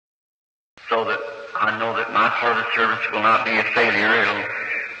so that I know that my part of the service will not be a failure.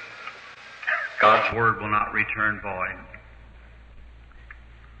 God's Word will not return void.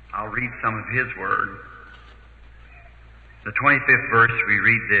 I'll read some of His Word. The 25th verse, we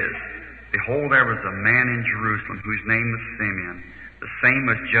read this. Behold, there was a man in Jerusalem whose name was Simeon. The same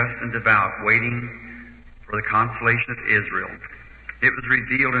was just and devout, waiting for the consolation of Israel. It was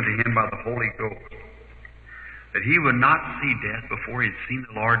revealed unto him by the Holy Ghost that he would not see death before he had seen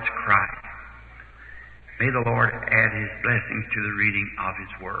the Lord's Christ. May the Lord add His blessings to the reading of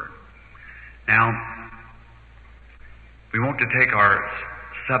His Word. Now, we want to take our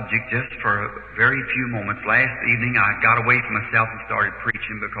subject just for a very few moments. Last evening I got away from myself and started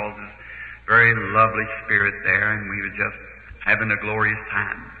preaching because there's a very lovely spirit there, and we were just having a glorious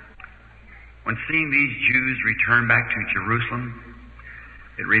time. When seeing these Jews return back to Jerusalem,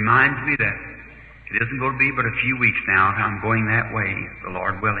 it reminds me that it isn't going to be but a few weeks now if I'm going that way, the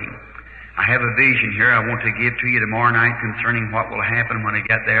Lord willing. I have a vision here I want to give to you tomorrow night concerning what will happen when I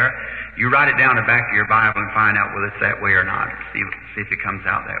get there. You write it down in the back of your Bible and find out whether it's that way or not. See if it comes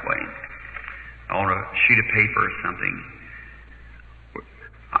out that way. On a sheet of paper or something.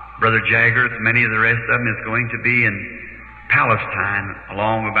 Brother Jaggers, many of the rest of them is going to be in Palestine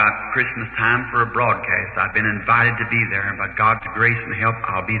along about Christmas time for a broadcast. I've been invited to be there, and by God's grace and help,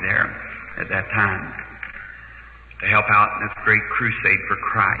 I'll be there at that time to help out in this great crusade for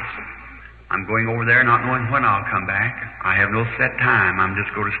Christ. I'm going over there not knowing when I'll come back. I have no set time. I'm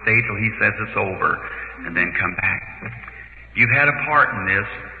just going to stay till He says it's over and then come back. You've had a part in this,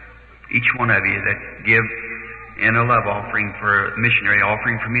 each one of you that give in a love offering for a missionary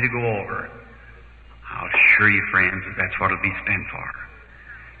offering for me to go over. I'll assure you, friends, that that's what it'll be spent for.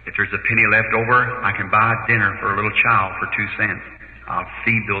 If there's a penny left over, I can buy dinner for a little child for 2 cents. I'll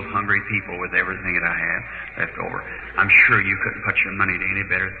feed those hungry people with everything that I have left over. I'm sure you couldn't put your money to any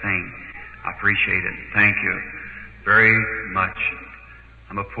better thing. I appreciate it. Thank you very much.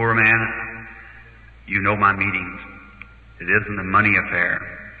 I'm a poor man. You know my meetings. It isn't a money affair.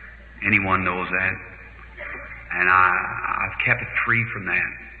 Anyone knows that. And I've kept it free from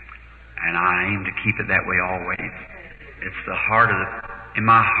that. And I aim to keep it that way always. It's the heart of in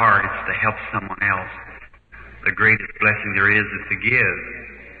my heart, it's to help someone else. The greatest blessing there is to give.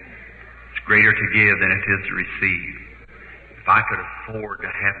 It's greater to give than it is to receive. If I could afford to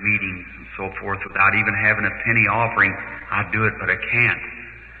have meetings and so forth without even having a penny offering, I'd do it, but I can't.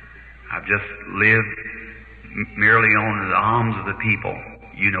 I've just lived merely on the alms of the people.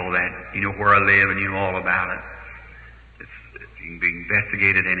 You know that. You know where I live and you know all about it. It can be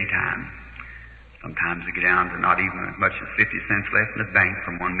investigated any time. Sometimes I get down to not even as much as 50 cents left in the bank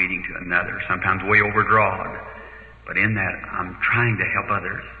from one meeting to another, sometimes way overdrawn. But in that, I'm trying to help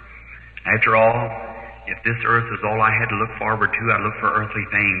others. After all, if this earth is all I had to look forward to, I'd look for earthly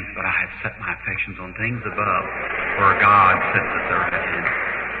things, but I have set my affections on things above, where God sits at the right hand.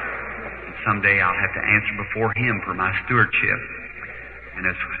 And someday I'll have to answer before Him for my stewardship. And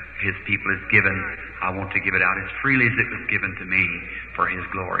as His people is given, I want to give it out as freely as it was given to me for His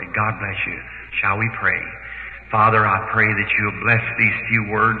glory. God bless you. Shall we pray? Father, I pray that You'll bless these few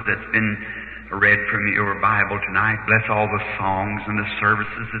words that's been read from Your Bible tonight. Bless all the songs and the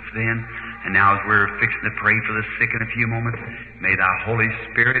services that's been. And now as we're fixing to pray for the sick in a few moments, may Thy Holy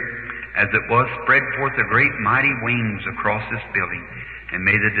Spirit, as it was, spread forth the great mighty wings across this building. And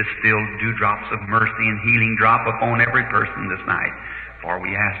may the distilled dewdrops of mercy and healing drop upon every person this night. For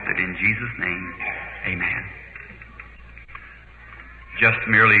we ask it in Jesus' name. Amen. Just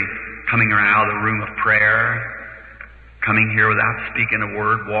merely coming out of the room of prayer, coming here without speaking a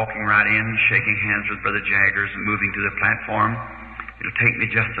word, walking right in, shaking hands with Brother Jaggers and moving to the platform. It'll take me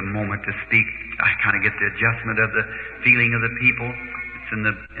just a moment to speak. I kind of get the adjustment of the feeling of the people. It's in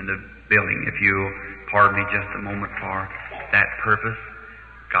the building. If you pardon me just a moment for that purpose.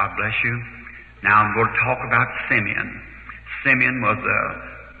 God bless you. Now I'm going to talk about Simeon. Simeon was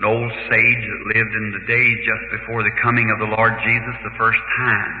an old sage that lived in the days just before the coming of the Lord Jesus the first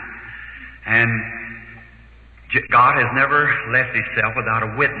time. And God has never left Himself without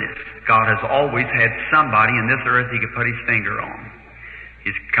a witness. God has always had somebody in this earth He could put His finger on.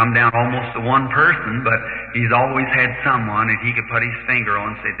 He's come down almost to one person, but He's always had someone that He could put His finger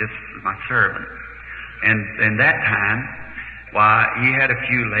on and say, this is my servant. And in that time, why, He had a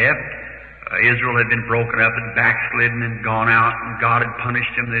few left. Israel had been broken up and backslidden and gone out, and God had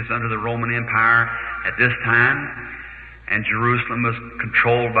punished them. They was under the Roman Empire at this time, and Jerusalem was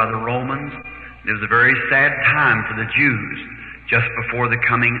controlled by the Romans. It was a very sad time for the Jews just before the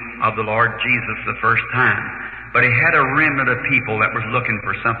coming of the Lord Jesus the first time. But he had a remnant of people that was looking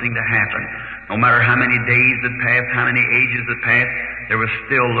for something to happen. No matter how many days had passed, how many ages had passed, they were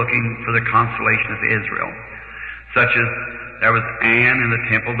still looking for the consolation of Israel. Such as there was Anne in the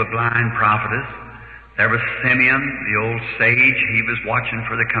temple, the blind prophetess. There was Simeon, the old sage. He was watching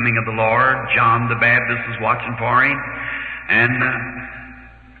for the coming of the Lord. John the Baptist was watching for him. And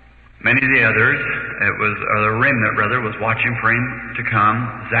many of the others, the remnant rather, was watching for him to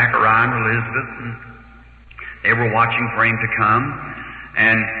come. Zachariah and Elizabeth, they were watching for him to come.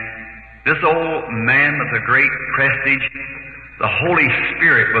 And this old man with a great prestige, the Holy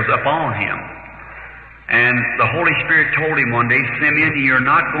Spirit was upon him. And the Holy Spirit told him one day, Simeon, you're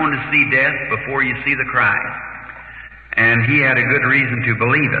not going to see death before you see the Christ. And he had a good reason to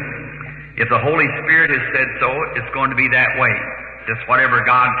believe it. If the Holy Spirit has said so, it's going to be that way. Just whatever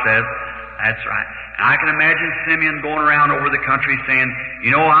God says, that's right. And I can imagine Simeon going around over the country saying,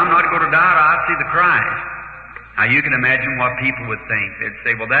 you know, I'm not going to die till I see the Christ. Now you can imagine what people would think. They'd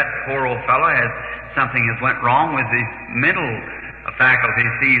say, well, that poor old fellow something has went wrong with his mental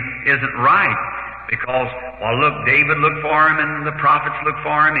faculties. He isn't right. Because, well, look, David looked for him and the prophets looked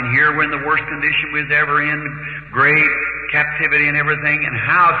for him, and here we're in the worst condition we was ever in, great captivity and everything, and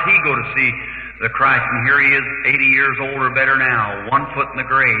how's he going to see the Christ? And here he is, 80 years old or better now, 1 foot in the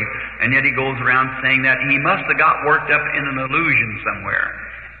grave, and yet he goes around saying that. He must have got worked up in an illusion somewhere.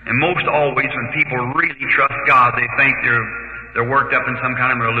 And most always when people really trust God, they think they're worked up in some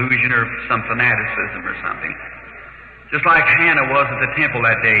kind of an illusion or some fanaticism or something. Just like Hannah was at the temple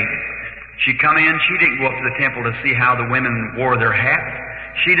that day. She come in, she didn't go up to the temple to see how the women wore their hats.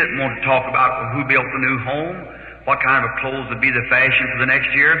 She didn't want to talk about who built the new home, what kind of clothes would be the fashion for the next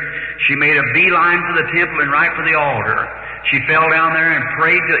year. She made a beeline for the temple and right for the altar. She fell down there and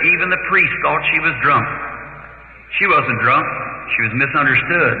prayed till even the priest thought she was drunk. She wasn't drunk. She was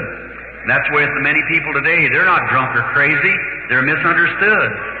misunderstood. And that's where the many people today, they're not drunk or crazy. They're misunderstood.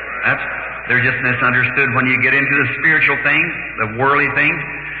 They're just misunderstood when you get into the spiritual things, the worldly things.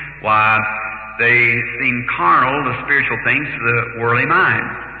 Why, they seem carnal, the spiritual things, to the worldly mind.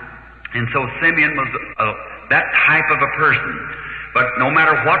 And so Simeon was that type of a person. But no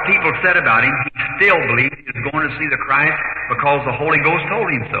matter what people said about him, he still believed he was going to see the Christ because the Holy Ghost told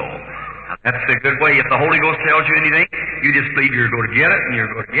him so. Now, that's a good way. If the Holy Ghost tells you anything, you just believe you're going to get it, and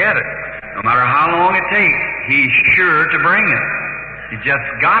you're going to get it. No matter how long it takes, he's sure to bring it. He just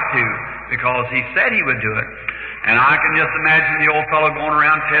got to, because he said he would do it. And I can just imagine the old fellow going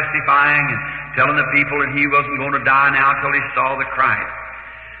around testifying and telling the people that he wasn't going to die now till he saw the Christ.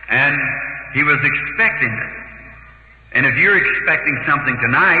 And he was expecting it. And if you're expecting something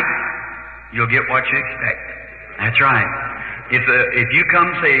tonight, you'll get what you expect. That's right. If you come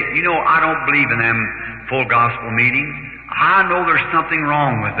and say, you know, I don't believe in them full gospel meetings. I know there's something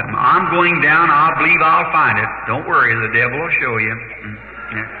wrong with them. I'm going down. I believe I'll find it. Don't worry. The devil will show you.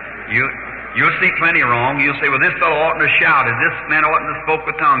 You'll see plenty wrong. You'll say, well, this fellow oughtn't to have shouted. This man oughtn't to have spoke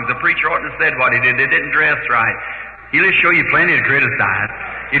with tongues. The preacher oughtn't to have said what he did. They didn't dress right. He'll just show you plenty to criticize.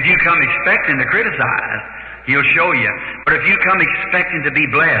 If you come expecting to criticize, he'll show you. But if you come expecting to be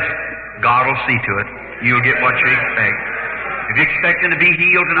blessed, God will see to it. You'll get what you expect. If you're expecting to be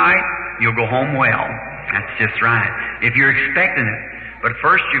healed tonight, you'll go home well. That's just right. If you're expecting it. But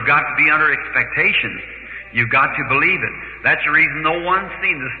first, you've got to be under expectation. You've got to believe it. That's the reason no one's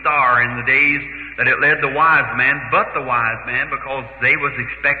seen the star in the days that it led the wise man, but the wise man, because they was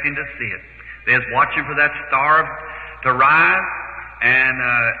expecting to see it. They was watching for that star to rise, and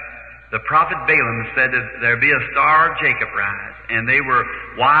the prophet Balaam said that there'd be a star of Jacob rise. And they were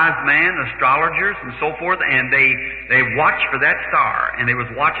wise men, astrologers, and so forth, and they watched for that star, and they was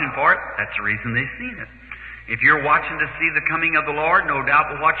watching for it. That's the reason they seen it. If you're watching to see the coming of the Lord, no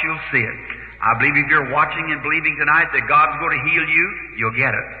doubt but what you'll see it. I believe if you're watching and believing tonight that God's going to heal you, you'll get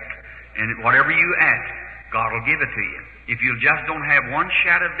it. And whatever you ask, God will give it to you. If you just don't have one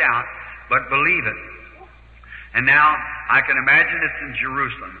shadow of doubt, but believe it. And now, I can imagine it's in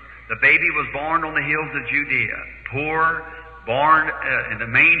Jerusalem. The baby was born on the hills of Judea. Poor, born in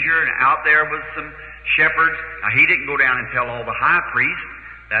the manger, and out there was some shepherds. Now, he didn't go down and tell all the high priests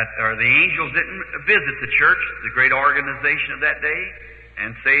or the angels didn't visit the church, the great organization of that day,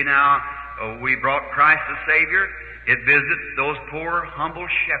 and say, now, we brought Christ the Savior. It visits those poor, humble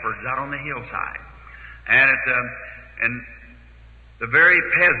shepherds out on the hillside. And the very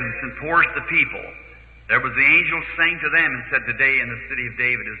peasants and poorest of people, there was the angels sang to them and said, today in the city of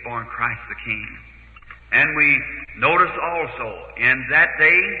David is born Christ the King. And we notice also, in that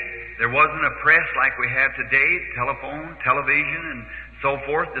day, there wasn't a press like we have today, telephone, television, and so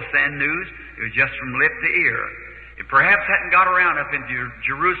forth to send news. It was just from lip to ear. It perhaps hadn't got around up into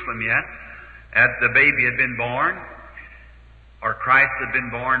Jerusalem yet, that the baby had been born, or Christ had been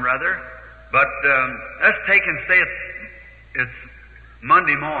born, rather. But let's take and say it's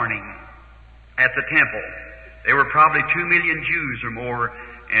Monday morning at the temple. There were probably 2 million Jews or more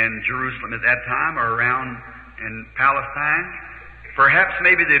in Jerusalem at that time, or around in Palestine. Perhaps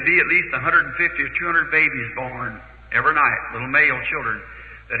maybe there'd be at least 150 or 200 babies born every night, little male children,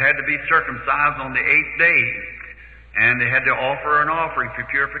 that had to be circumcised on the 8th day. And they had to offer an offering for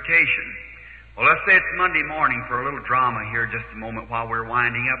purification. Well, let's say it's Monday morning for a little drama here just a moment while we're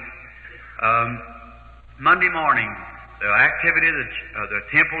winding up. Monday morning, the activity of the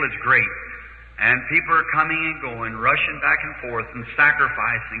temple is great. And people are coming and going, rushing back and forth and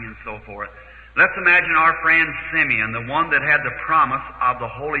sacrificing and so forth. Let's imagine our friend Simeon, the one that had the promise of the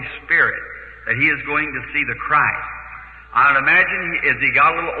Holy Spirit, that he is going to see the Christ. I'd imagine as he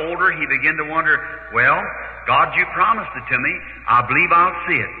got a little older, he began to wonder, well, God, you promised it to me. I believe I'll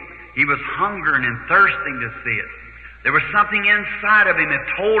see it. He was hungering and thirsting to see it. There was something inside of him that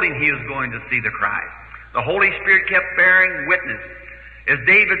told him he was going to see the Christ. The Holy Spirit kept bearing witness. As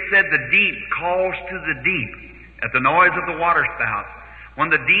David said, the deep calls to the deep at the noise of the waterspouts. When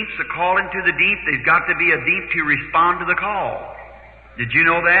the deeps are calling to the deep, there's got to be a deep to respond to the call. Did you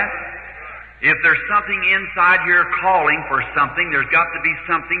know that? If there's something inside here calling for something, there's got to be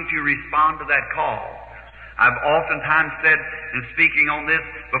something to respond to that call. I've oftentimes said, in speaking on this,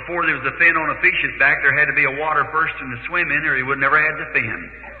 before there was a fin on a fish's back, there had to be a water first to swim in, or he would never had the fin.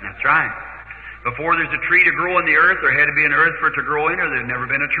 That's right. Before there's a tree to grow in the earth, there had to be an earth for it to grow in, or there'd never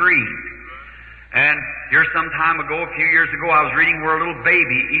been a tree. And here some time ago, a few years ago, I was reading where a little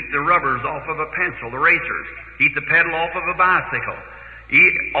baby eat the rubbers off of a pencil, the racers, eat the pedal off of a bicycle,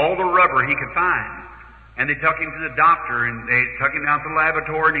 eat all the rubber he could find. And they took him to the doctor, and they took him out to the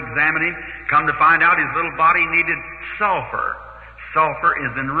laboratory and examined him. Come to find out his little body needed sulfur. Sulfur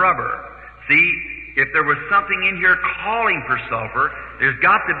is in rubber. See, if there was something in here calling for sulfur, there's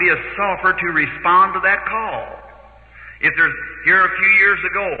got to be a sulfur to respond to that call. If there's, here a few years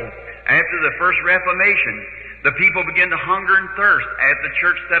ago, after the first Reformation, the people began to hunger and thirst as the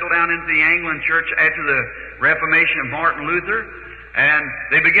church settled down into the Anglican church after the Reformation of Martin Luther, and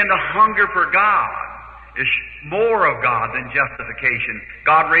they began to hunger for God. It's more of God than justification.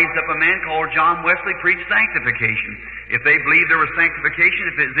 God raised up a man called John Wesley, preached sanctification. If they believed there was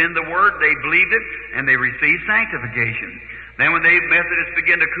sanctification, if it's in the Word, they believed it, and they received sanctification. Then when the Methodists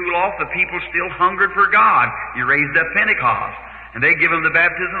began to cool off, the people still hungered for God. He raised up Pentecost, and they give them the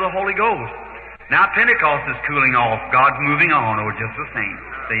baptism of the Holy Ghost. Now Pentecost is cooling off. God's moving on, just the same.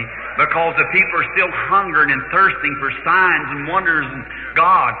 See? Because the people are still hungering and thirsting for signs and wonders and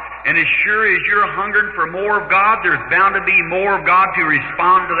God. And as sure as you're hungering for more of God, there's bound to be more of God to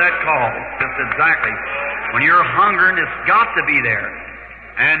respond to that call. Just exactly. When you're hungering, it's got to be there.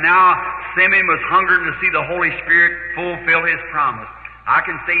 And now Simeon was hungering to see the Holy Spirit fulfill His promise. I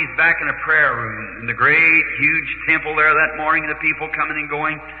can say he's back in a prayer room in the great, huge temple there that morning, the people coming and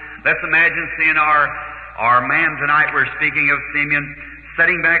going. Let's imagine seeing our man tonight, we're speaking of Simeon,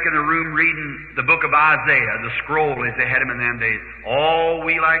 sitting back in the room reading the book of Isaiah, the scroll as they had him in them days. All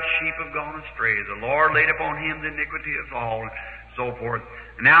we like sheep have gone astray. The Lord laid upon him the iniquity of all, and so forth.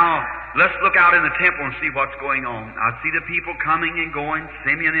 Now, let's look out in the temple and see what's going on. I see the people coming and going,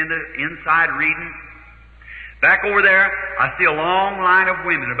 Simeon in the inside reading. Back over there, I see a long line of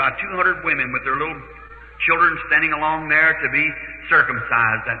women, about 200 women with their little children standing along there to be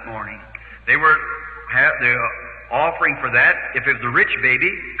circumcised that morning. They were the offering for that. If it was a rich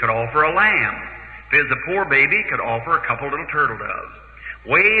baby, could offer a lamb. If it was a poor baby, could offer a couple little turtle doves.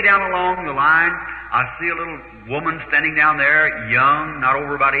 Way down along the line, I see a little woman standing down there, young, not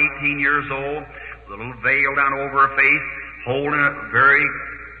over about 18 years old, with a little veil down over her face, holding a very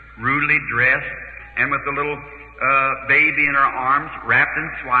rudely dressed, and with a little baby in her arms, wrapped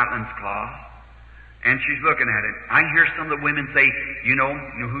in swaddling cloth. And she's looking at it. I hear some of the women say, you know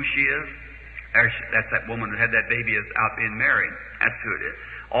who she is? That's that woman that had that baby out being married. That's who it is.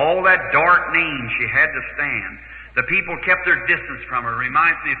 All that dark name, she had to stand. The people kept their distance from her. It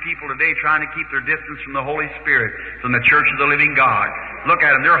reminds me of people today trying to keep their distance from the Holy Spirit, from the Church of the Living God. Look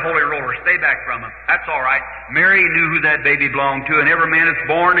at them. They're holy rollers. Stay back from them. That's all right. Mary knew who that baby belonged to, and every man that's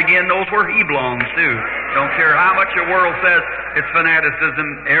born again knows where he belongs to. Don't care how much the world says it's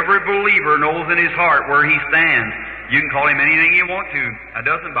fanaticism. Every believer knows in his heart where he stands. You can call him anything you want to. That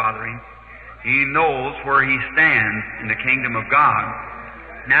doesn't bother him. He knows where he stands in the kingdom of God.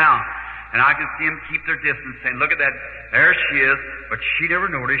 Now, and I can see them keep their distance, saying, look at that, there she is. But she never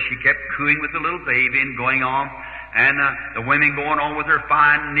noticed. She kept cooing with the little baby and going on. And the women going on with their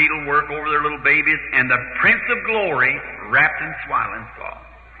fine needlework over their little babies. And the Prince of Glory wrapped in swaddling cloth.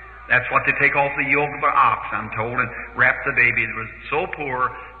 That's what they take off the yoke of an ox, I'm told, and wrap the baby. It was so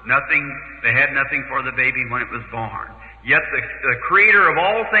poor, they had nothing for the baby when it was born. Yet the Creator of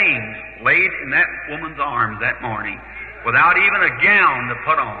all things laid in that woman's arms that morning without even a gown to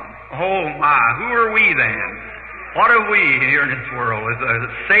put on. Oh my, who are we then? What are we here in this world? As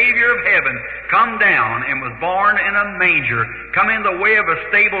the Savior of heaven come down and was born in a manger, come in the way of a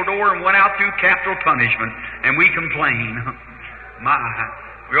stable door and went out through capital punishment, and we complain. My,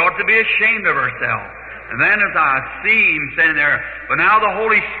 we ought to be ashamed of ourselves. And then as I see him standing there, but now the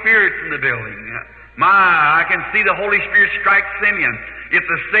Holy Spirit's in the building. My, I can see the Holy Spirit strike Simeon. If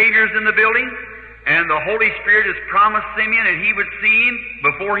the Savior's in the building, and the Holy Spirit has promised Simeon that he would see him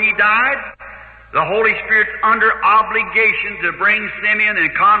before he died, the Holy Spirit's under obligation to bring Simeon in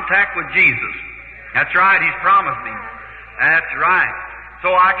contact with Jesus. That's right, he's promised him. That's right.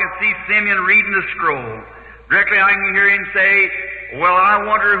 So I can see Simeon reading the scroll. Directly I can hear him say, well, I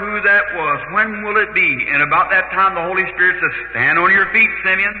wonder who that was. When will it be? And about that time the Holy Spirit says, stand on your feet,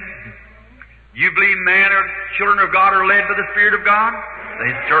 Simeon. You believe man or children of God are led by the Spirit of God?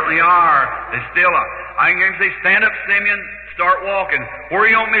 They certainly are. They still are. I can hear him say, stand up, Simeon, start walking. Where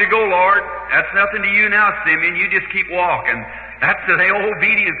do you want me to go, Lord? That's nothing to you now, Simeon. You just keep walking. That's the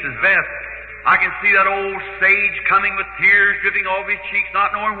obedience is best. I can see that old sage coming with tears dripping off his cheeks,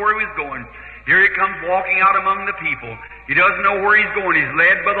 not knowing where he was going. Here he comes walking out among the people. He doesn't know where he's going. He's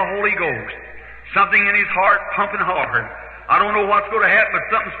led by the Holy Ghost. Something in his heart pumping hard. I don't know what's going to happen, but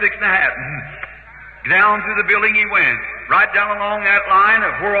something's fixing to happen. Down through the building he went, right down along that line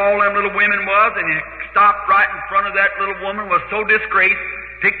of where all them little women was, and he stopped right in front of that little woman, was so disgraced,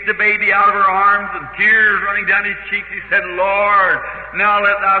 picked the baby out of her arms, and tears running down his cheeks. He said, Lord, now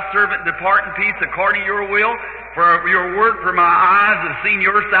let thy servant depart in peace according to your will, for your word, for my eyes have seen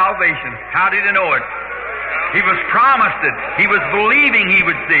your salvation. How did he know it? He was promised it. He was believing he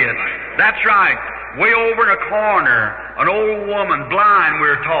would see it. That's right. Way over in a corner, an old woman, blind, we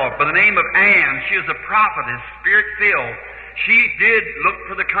were taught, by the name of Anne. She was a prophetess, Spirit-filled. She did look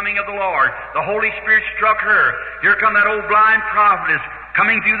for the coming of the Lord. The Holy Spirit struck her. Here come that old blind prophetess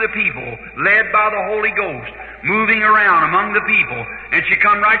coming through the people, led by the Holy Ghost, moving around among the people. And she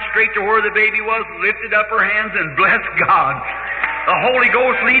come right straight to where the baby was, lifted up her hands, and blessed God. The Holy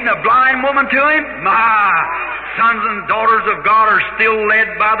Ghost leading a blind woman to him? My sons and daughters of God are still led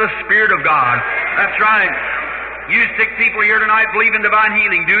by the Spirit of God. That's right. You sick people here tonight believe in divine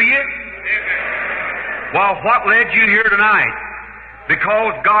healing, do you? Well, what led you here tonight?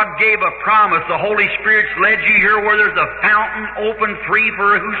 Because God gave a promise. The Holy Spirit's led you here where there's a fountain open free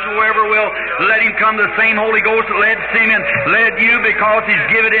for whosoever will let him come. The same Holy Ghost that led Simeon led you because he's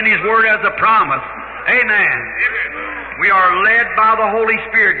given it in his word as a promise. Amen. We are led by the Holy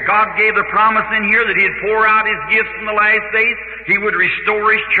Spirit. God gave the promise in here that he'd pour out his gifts in the last days. He would restore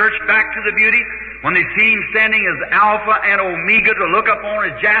his church back to the beauty. When they see him standing as Alpha and Omega to look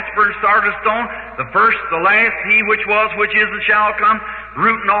upon as jasper and sardis stone, the first, the last, he which was, which is, and shall come,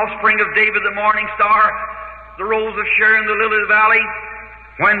 root and offspring of David, the morning star, the rose of Sharon, the lily of the valley.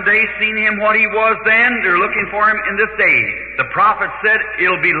 When they seen him what he was then, they're looking for him in this day. The prophet said,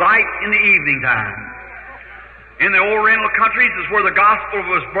 it'll be light in the evening time. In the Oriental countries is where the gospel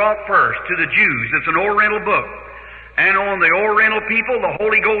was brought first to the Jews. It's an Oriental book. And on the Oriental people, the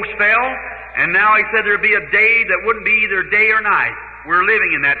Holy Ghost fell. And now he said there'd be a day that wouldn't be either day or night. We're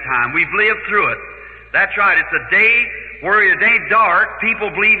living in that time. We've lived through it. That's right. It's a day where it ain't dark.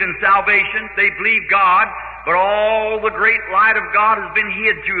 People believe in salvation. They believe God. But all the great light of God has been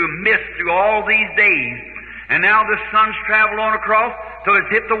hid through a mist through all these days. And now the sun's traveled on across, so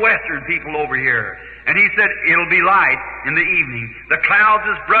it's hit the western people over here. And he said, it'll be light in the evening. The clouds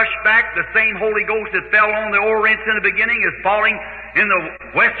is brushed back. The same Holy Ghost that fell on the Orients in the beginning is falling in the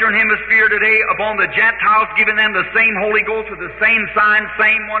Western Hemisphere today upon the Gentiles, giving them the same Holy Ghost with the same signs,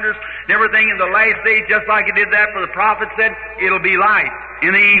 same wonders, and everything in the last days, just like he did that for the prophet said, it'll be light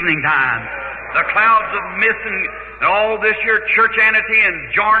in the evening time. The clouds of mist and all this here churchanity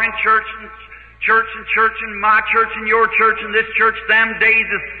and jarring church and my church and your church and this church, them days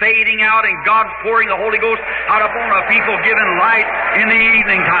is fading out, and God's pouring the Holy Ghost out upon a people giving light in the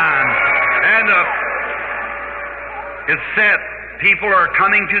evening time. And it's set. People are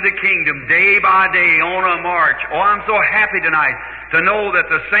coming to the kingdom day by day on a march. Oh, I'm so happy tonight to know that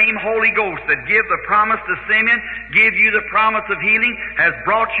the same Holy Ghost that gave the promise to Simeon, give you the promise of healing, has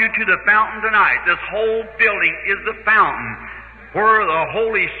brought you to the fountain tonight. This whole building is the fountain where the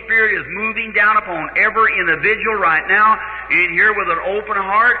Holy Spirit is moving down upon every individual right now in here with an open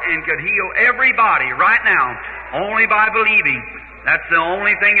heart and could heal everybody right now only by believing. That's the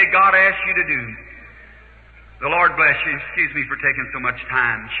only thing that God asks you to do. The Lord bless you. Excuse me for taking so much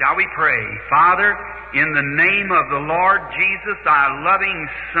time. Shall we pray? Father, in the name of the Lord Jesus, thy loving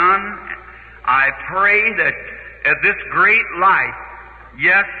Son, I pray that at this great light,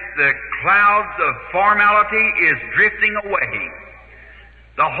 yes, the clouds of formality is drifting away.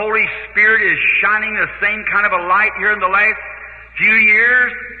 The Holy Spirit is shining the same kind of a light here in the last few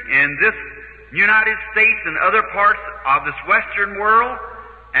years in this United States and other parts of this Western world.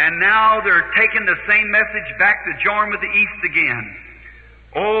 And now they're taking the same message back to join with the East again.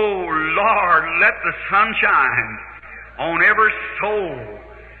 Oh, Lord, let the sun shine on every soul.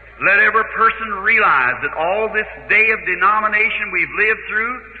 Let every person realize that all this day of denomination we've lived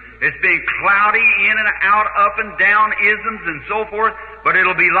through has been cloudy, in and out, up and down, isms and so forth, but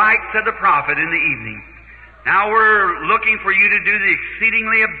it'll be light, said the prophet, in the evening. Now we're looking for you to do the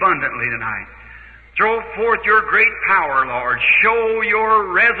exceedingly abundantly tonight. Throw forth your great power, Lord. Show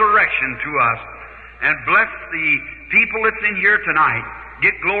your resurrection to us. And bless the people that's in here tonight.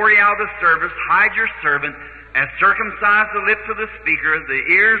 Get glory out of the service. Hide your servant. And circumcise the lips of the speaker, the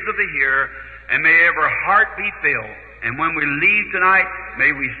ears of the hearer. And may every heart be filled. And when we leave tonight,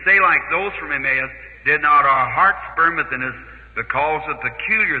 may we say like those from Emmaus, did not our hearts burn within us because of the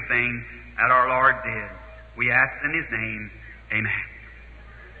peculiar thing that our Lord did. We ask in His name. Amen.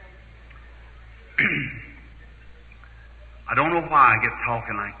 I don't know why I get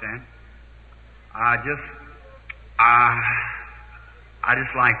talking like that. I just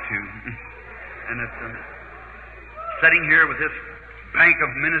like to. And it's sitting here with this bank of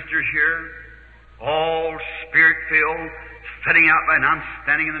ministers here, all spirit-filled, sitting out there, and I'm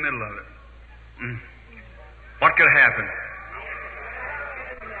standing in the middle of it. What could happen?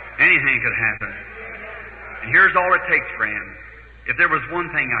 Anything could happen. And here's all it takes, friends. If there was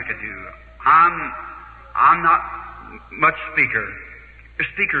one thing I could do, I'm not much speaker. The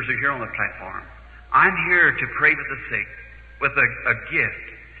speakers are here on the platform. I'm here to pray with the sick, with a gift.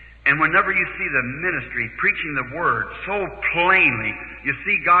 And whenever you see the ministry preaching the Word so plainly, you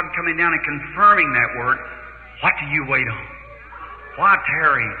see God coming down and confirming that Word, what do you wait on? Why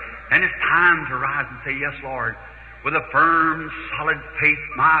tarry? And it's time to rise and say, yes, Lord, with a firm, solid faith,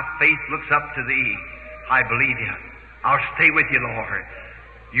 my faith looks up to Thee. I believe You. I'll stay with You, Lord.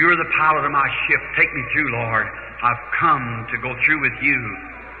 You're the pilot of my ship. Take me through, Lord. I've come to go through with You.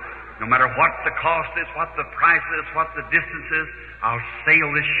 No matter what the cost is, what the price is, what the distance is, I'll sail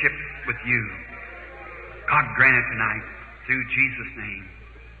this ship with You. God grant it tonight, through Jesus' name.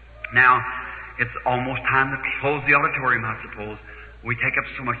 Now, it's almost time to close the auditorium, I suppose. We take up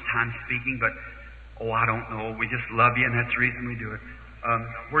so much time speaking, but, I don't know. We just love You, and that's the reason we do it.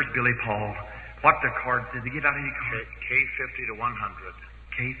 Where's Billy Paul? What the cards? Did they give out any cards? K50 to 100.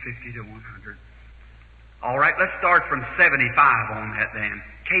 K50 to 100. All right, let's start from 75 on that then.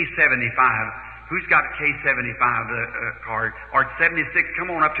 K75. Who's got K75 card? Or 76,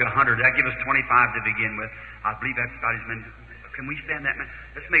 come on up to 100. That gives us 25 to begin with. I believe that's about as many. Can we stand that many?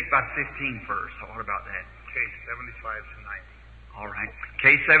 Let's make about 15 first. So what about that? K75 to 90. All right.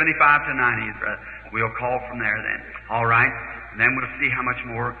 K75 to 90. We'll call from there then. All right. And then we'll see how much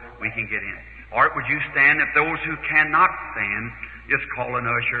more we can get in. All right, would you stand? If those who cannot stand, just call an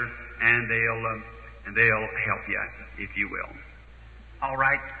usher, and they'll help you, if you will. All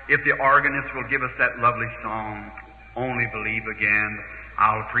right. If the organist will give us that lovely song, "Only Believe Again,"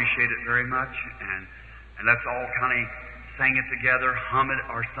 I'll appreciate it very much. And let's all kind of sing it together, hum it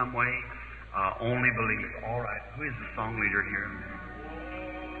or some way. Only believe. All right. Who is the song leader here?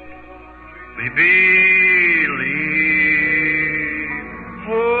 We believe.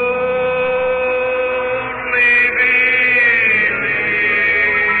 Only believe.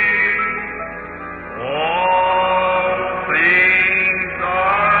 All things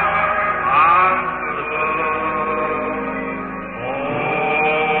are possible. Only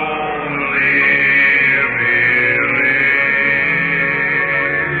believe.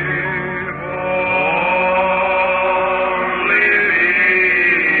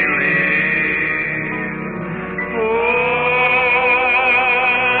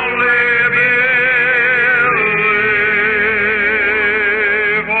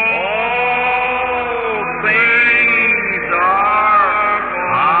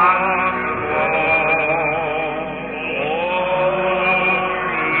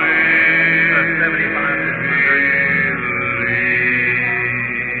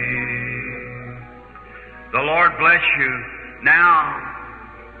 The Lord bless you. Now,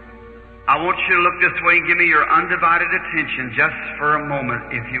 I want you to look this way and give me your undivided attention just for a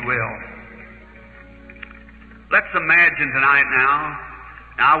moment, if you will. Let's imagine tonight now.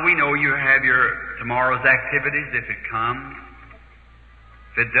 Now, we know you have your tomorrow's activities, if it comes.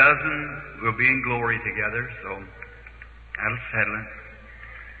 If it doesn't, we'll be in glory together, so that'll settle it.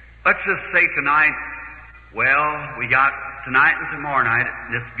 Let's just say tonight, well, we got tonight and tomorrow night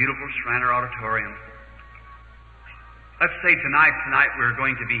at this beautiful Shriner Auditorium. Let's say tonight we're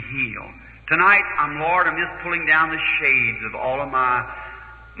going to be healed. Tonight, Lord, I'm just pulling down the shades of all of my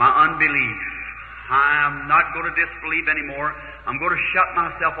unbelief. I'm not going to disbelieve anymore. I'm going to shut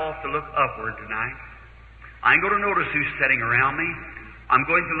myself off to look upward tonight. I ain't going to notice who's sitting around me. I'm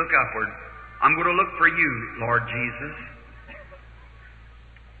going to look upward. I'm going to look for you, Lord Jesus.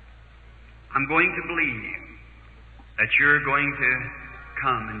 I'm going to believe that you're going to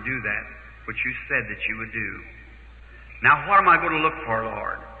come and do that which you said that you would do. Now, what am I going to look for,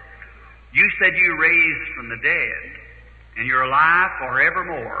 Lord? You said you raised from the dead, and you're alive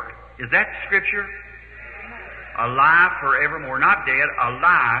forevermore. Is that Scripture? Alive forevermore. Not dead,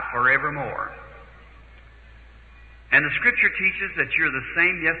 alive forevermore. And the Scripture teaches that you're the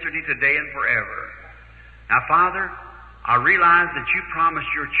same yesterday, today, and forever. Now, Father, I realize that you promised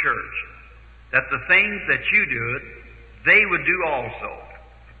your church that the things that you did, they would do also.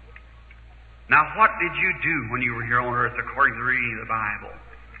 Now, what did you do when you were here on earth according to the reading of the Bible?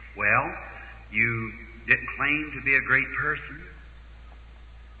 Well, you didn't claim to be a great person.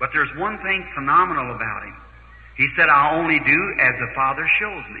 But there's one thing phenomenal about him. He said, I only do as the Father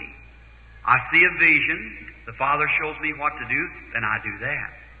shows me. I see a vision, the Father shows me what to do, then I do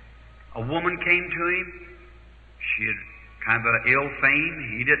that. A woman came to him. She had kind of an ill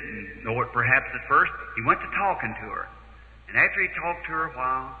fame. He didn't know it perhaps at first. He went to talking to her. And after he talked to her a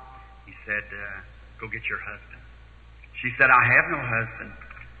while, he said, go get your husband. She said, I have no husband.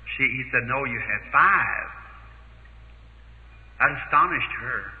 He said, no, you have 5. That astonished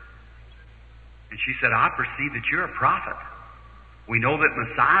her. And she said, I perceive that you're a prophet. We know that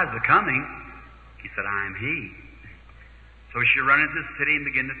Messiah is coming. He said, I am he. So she ran into the city and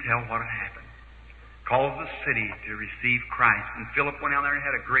began to tell what had happened. Called the city to receive Christ. And Philip went down there and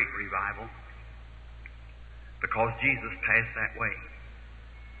had a great revival because Jesus passed that way.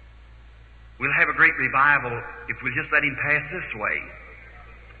 We'll have a great revival if we just let him pass this way.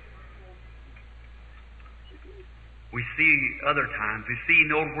 We see other times. We see,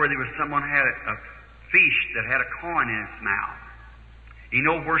 where there was someone had a fish that had a coin in its mouth. You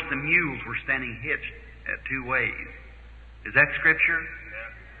know where some mules were standing hitched at 2 ways. Is that Scripture?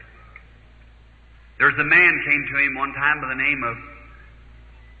 There's a man came to him one time by the name of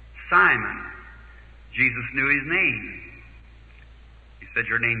Simon. Jesus knew his name. He said,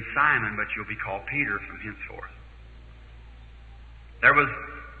 your name's Simon, but you'll be called Peter from henceforth. There was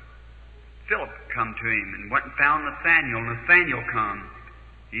Philip come to him and went and found Nathanael. Nathanael come.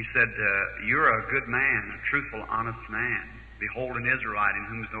 He said, you're a good man, a truthful, honest man. Behold, an Israelite in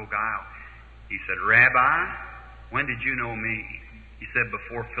whom is no guile. He said, Rabbi, when did you know me? He said,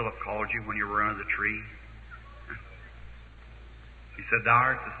 before Philip called you, when you were under the tree. He said, thou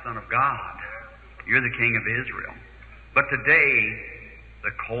art the Son of God. You're the King of Israel. But today, the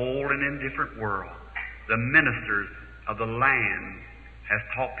cold and indifferent world, the ministers of the land, has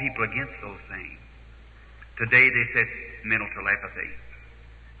taught people against those things. Today they said mental telepathy.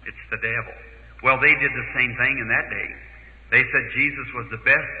 It's the devil. Well, they did the same thing in that day. They said Jesus was the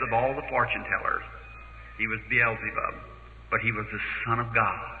best of all the fortune tellers. He was Beelzebub, but he was the Son of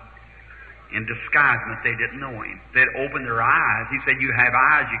God. In disguisement, they didn't know him. They'd opened their eyes. He said, you have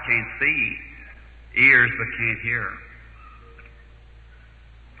eyes you can't see, ears but can't hear.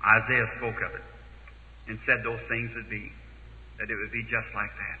 Isaiah spoke of it and said those things would be. That it would be just like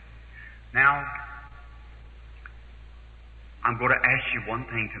that. Now, I'm going to ask you one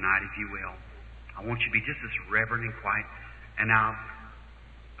thing tonight, if you will. I want you to be just as reverent and quiet. And now,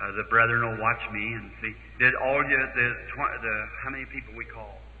 the brethren will watch me and see. Did all how many people we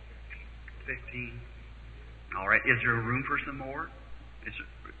call? 15. All right. Is there room for some more?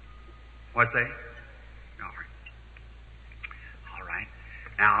 What's that? All right. All right.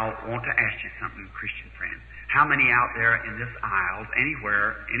 Now, I want to ask you something, Christian friends. How many out there in this aisle,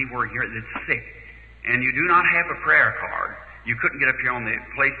 anywhere here that's sick, and you do not have a prayer card? You couldn't get up here on the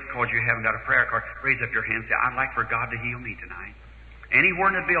place because you haven't got a prayer card. Raise up your hand and say, I'd like for God to heal me tonight.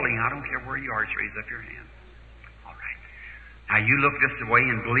 Anywhere in the building, I don't care where you are, just raise up your hand. All right. Now you look this way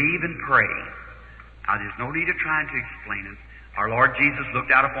and believe and pray. Now there's no need of trying to explain it. Our Lord Jesus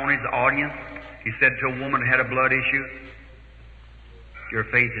looked out upon his audience. He said to a woman who had a blood issue, your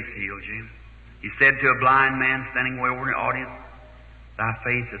faith has healed you. He said to a blind man standing way over in the audience, thy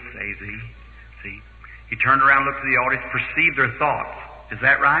faith has saved thee. See? He turned around, looked at the audience, perceived their thoughts. Is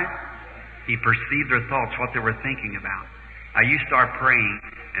that right? He perceived their thoughts, what they were thinking about. Now you start praying,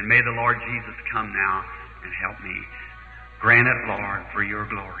 and may the Lord Jesus come now and help me. Grant it, Lord, for your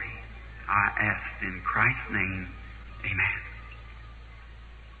glory. I ask in Christ's name. Amen.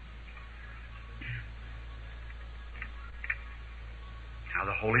 Now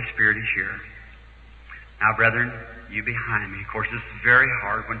the Holy Spirit is here. Now, brethren, you behind me. Of course, this is very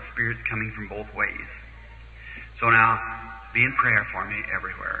hard when Spirit's coming from both ways. So now, be in prayer for me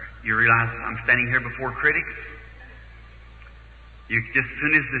everywhere. You realize I'm standing here before critics? You just as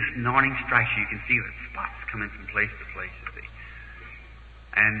soon as this anointing strikes you, you can see the spots coming from place to place, you see.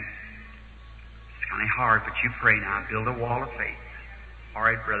 And it's kind of hard, but you pray now. Build a wall of faith. All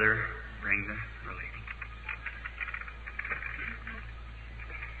right, brother, bring the relief.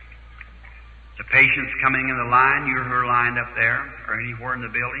 The patients coming in the line, you who are lined up there or anywhere in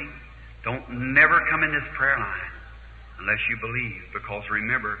the building, don't never come in this prayer line unless you believe, because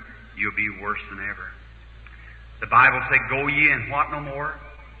remember, you'll be worse than ever. The Bible said, go ye and what no more?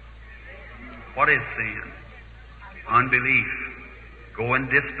 What is sin? Unbelief. Go and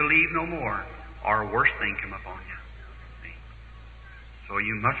disbelieve no more, or a worse thing come upon you. See? So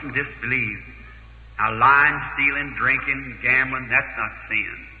you mustn't disbelieve. Now lying, stealing, drinking, gambling, that's not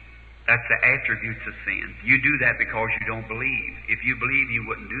sin. That's the attributes of sin. You do that because you don't believe. If you believe, you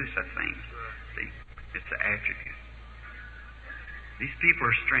wouldn't do such things. See, it's the attribute. These people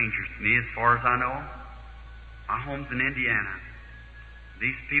are strangers to me as far as I know. My home's in Indiana.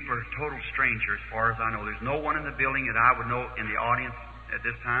 These people are total strangers as far as I know. There's no one in the building that I would know in the audience at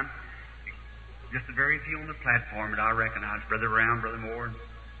this time. Just a very few on the platform that I recognize. Brother Brown, Brother Moore, and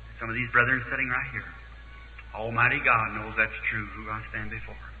some of these brethren sitting right here. Almighty God knows that's true, who I stand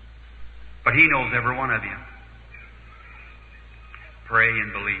before. But He knows every one of you. Pray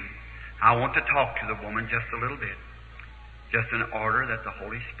and believe. I want to talk to the woman just a little bit, just in order that the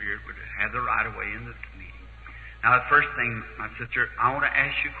Holy Spirit would have the right of way in this meeting. Now, the first thing, my sister, I want to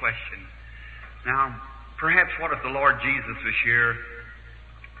ask you a question. Now, perhaps what if the Lord Jesus was here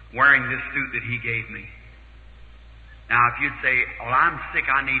wearing this suit that He gave me? Now, if you'd say, well, I'm sick,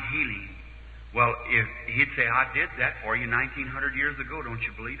 I need healing. Well, if He'd say, I did that for you 1900 years ago, don't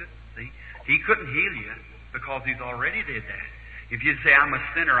you believe it? See? He couldn't heal you because He's already did that. If you'd say, I'm a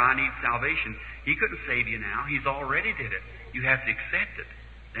sinner, I need salvation, He couldn't save you now. He's already did it. You have to accept it.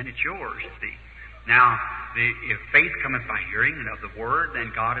 Then it's yours, see. Now, if faith cometh by hearing and of the Word, then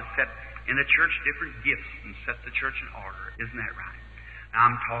God has set in the church different gifts and set the church in order. Isn't that right? Now,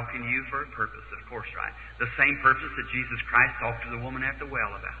 I'm talking to you for a purpose, of course, right? The same purpose that Jesus Christ talked to the woman at the well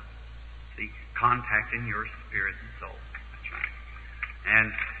about. See, contacting your spirit and soul. That's right.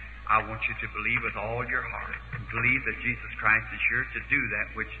 And I want you to believe with all your heart, and believe that Jesus Christ is here to do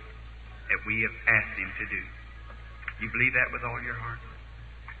that which that we have asked Him to do. You believe that with all your heart?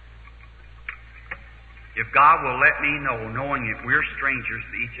 If God will let me know, knowing if we're strangers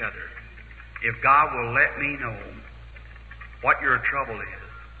to each other, if God will let me know what your trouble is,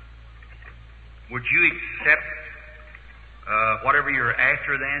 would you accept whatever you're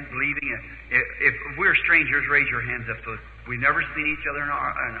after then, believing it? If we're strangers, raise your hands up. So we've never seen each other in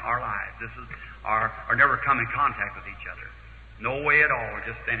our lives. This is or never come in contact with each other. No way at all. We're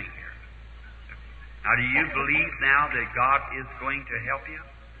just standing here. Now, do you believe now that God is going to help you?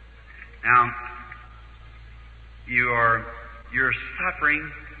 Now, you're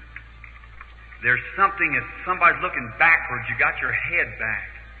suffering. There's something. If somebody's looking backwards, you got your head back.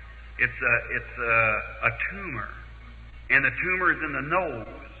 It's a tumor. And the tumor is in the nose.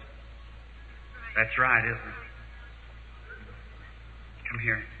 That's right, isn't it? Come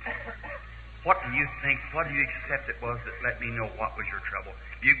here. What do you think? What do you accept it was that let me know what was your trouble?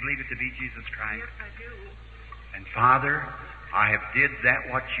 Do you believe it to be Jesus Christ? Yes, I do. And Father, I have did that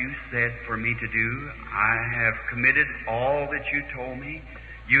what you said for me to do. I have committed all that you told me.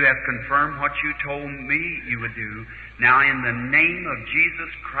 You have confirmed what you told me you would do. Now, in the name of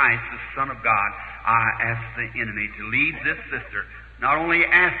Jesus Christ, the Son of God, I ask the enemy to leave this sister. Not only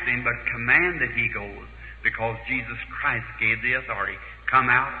ask him, but command that he goes, because Jesus Christ gave the authority. Come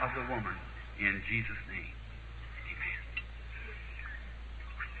out of the woman in Jesus' name. Amen.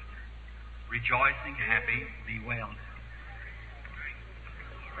 Rejoicing, happy, be well. All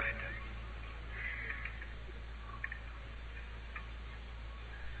right.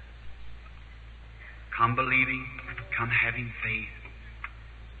 Come believing, come having faith.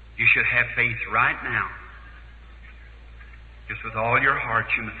 You should have faith right now. Just with all your heart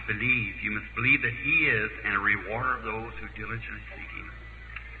you must believe. You must believe that He is and a rewarder of those who diligently seek Him.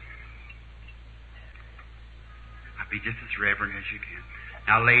 Now be just as reverent as you can.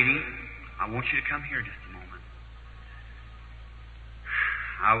 Now, lady, I want you to come here just a moment.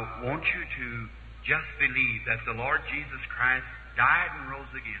 I want you to just believe that the Lord Jesus Christ died and rose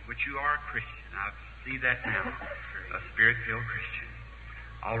again, which you are a Christian. I've receive that now. A Spirit-filled Christian.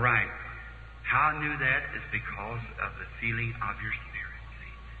 All right. How I knew that is because of the feeling of your spirit,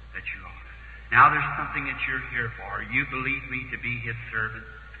 see, that you are. Now there's something that you're here for. You believe me to be His servant.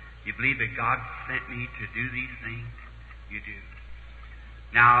 You believe that God sent me to do these things. You do.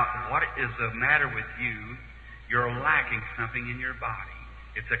 Now, what is the matter with you? You're lacking something in your body.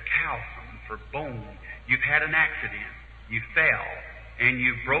 It's a calcium for bone. You've had an accident. You fell, and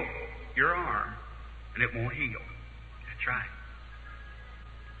you broke your arm, and it won't heal. That's right.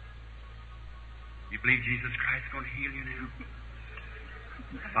 You believe Jesus Christ is going to heal you now?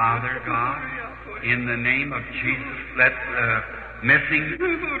 Father God, in the name of Jesus, let the missing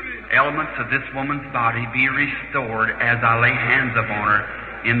elements of this woman's body be restored as I lay hands upon her.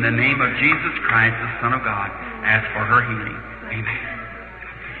 In the name of Jesus Christ, the Son of God, ask for her healing. Amen.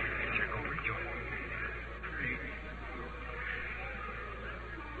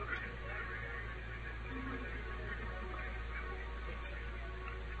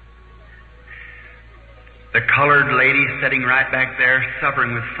 The colored lady sitting right back there,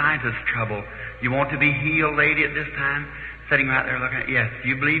 suffering with sinus trouble. You want to be healed, lady, at this time? Sitting right there looking at you. Yes.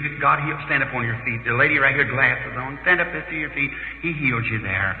 You believe that God heals? Stand up on your feet. The lady right here, glasses on. Stand up to your feet. He healed you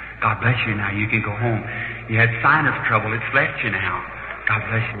there. God bless you now. You can go home. You had sinus trouble. It's left you now. God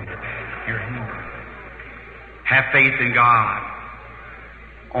bless you. You're healed. Have faith in God.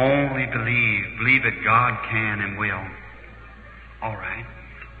 Only believe. Believe that God can and will. All right.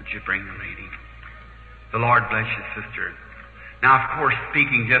 Would you bring the lady? The Lord bless you, sister. Now, of course,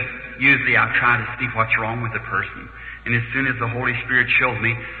 speaking, just usually I try to see what's wrong with the person. And as soon as the Holy Spirit shows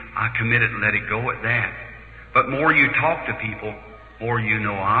me, I commit it and let it go at that. But more you talk to people, more you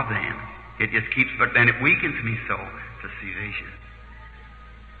know of them. It just keeps, but then it weakens me so to see vision.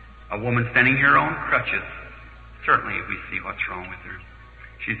 A woman standing here on crutches. Certainly we see what's wrong with her.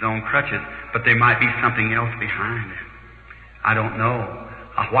 She's on crutches, but there might be something else behind it. I don't know.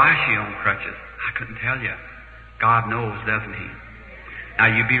 Why is she on crutches? I couldn't tell you. God knows, doesn't He? Now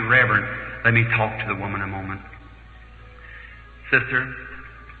you be reverent. Let me talk to the woman a moment. Sister,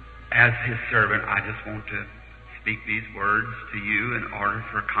 as His servant, I just want to speak these words to you in order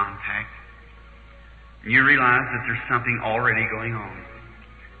for contact. You realize that there's something already going on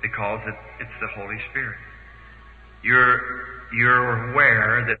because it's the Holy Spirit. You're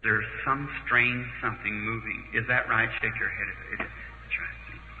aware that there's some strange something moving. Is that right? Shake your head. It is. That's right.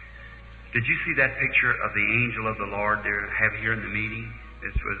 Did you see that picture of the angel of the Lord they have here in the meeting?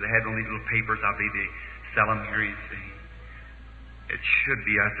 They had on these little papers. I believe they sell them here, you see. It should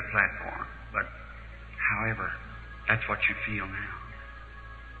be at the platform. But, however, that's what you feel now.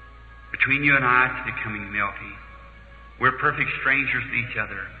 Between you and I, it's becoming milky. We're perfect strangers to each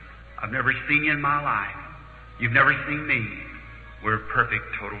other. I've never seen you in my life. You've never seen me. We're perfect,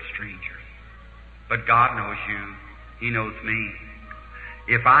 total strangers. But God knows you. He knows me.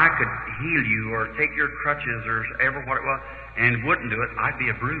 If I could heal you or take your crutches or ever what it was and wouldn't do it, I'd be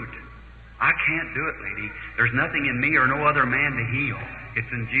a brute. I can't do it, lady. There's nothing in me or no other man to heal.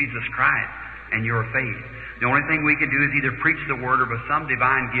 It's in Jesus Christ and your faith. The only thing we can do is either preach the Word or by some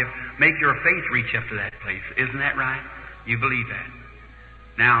divine gift make your faith reach up to that place. Isn't that right? You believe that.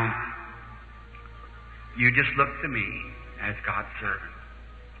 Now, you just look to me as God's servant.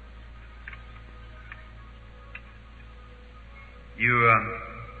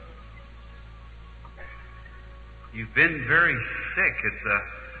 You've been very sick.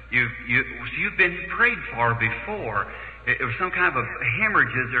 You've been prayed for before. It was some kind of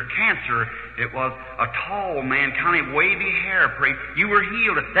hemorrhages or cancer. It was a tall man, kind of wavy hair. Prayed. You were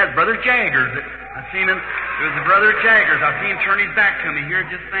healed. That's Brother Jaggers. I seen him. It was Brother Jaggers. I seen him turn his back to me here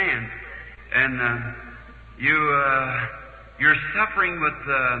just then. And you're suffering with.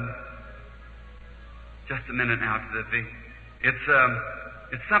 Just a minute now to the big.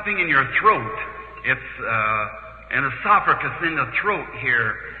 It's something in your throat. It's an esophagus in the throat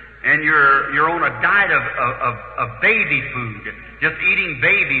here, and you're on a diet of baby food, just eating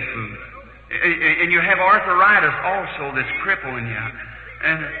baby food, and you have arthritis also that's crippling you.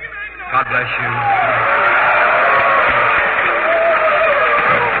 And God bless you.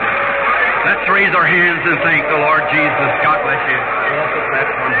 Let's raise our hands and thank the Lord Jesus. God bless you. Go off the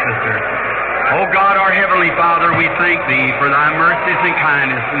platform, sister. Oh God, our Heavenly Father, we thank Thee for Thy mercies and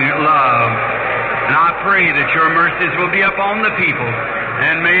kindness and Your love. And I pray that Your mercies will be upon the people.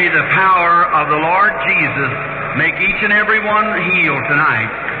 And may the power of the Lord Jesus make each and every one healed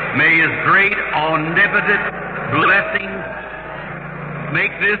tonight. May His great, omnipotent blessings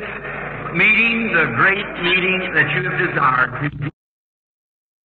make this meeting the great meeting that You have desired.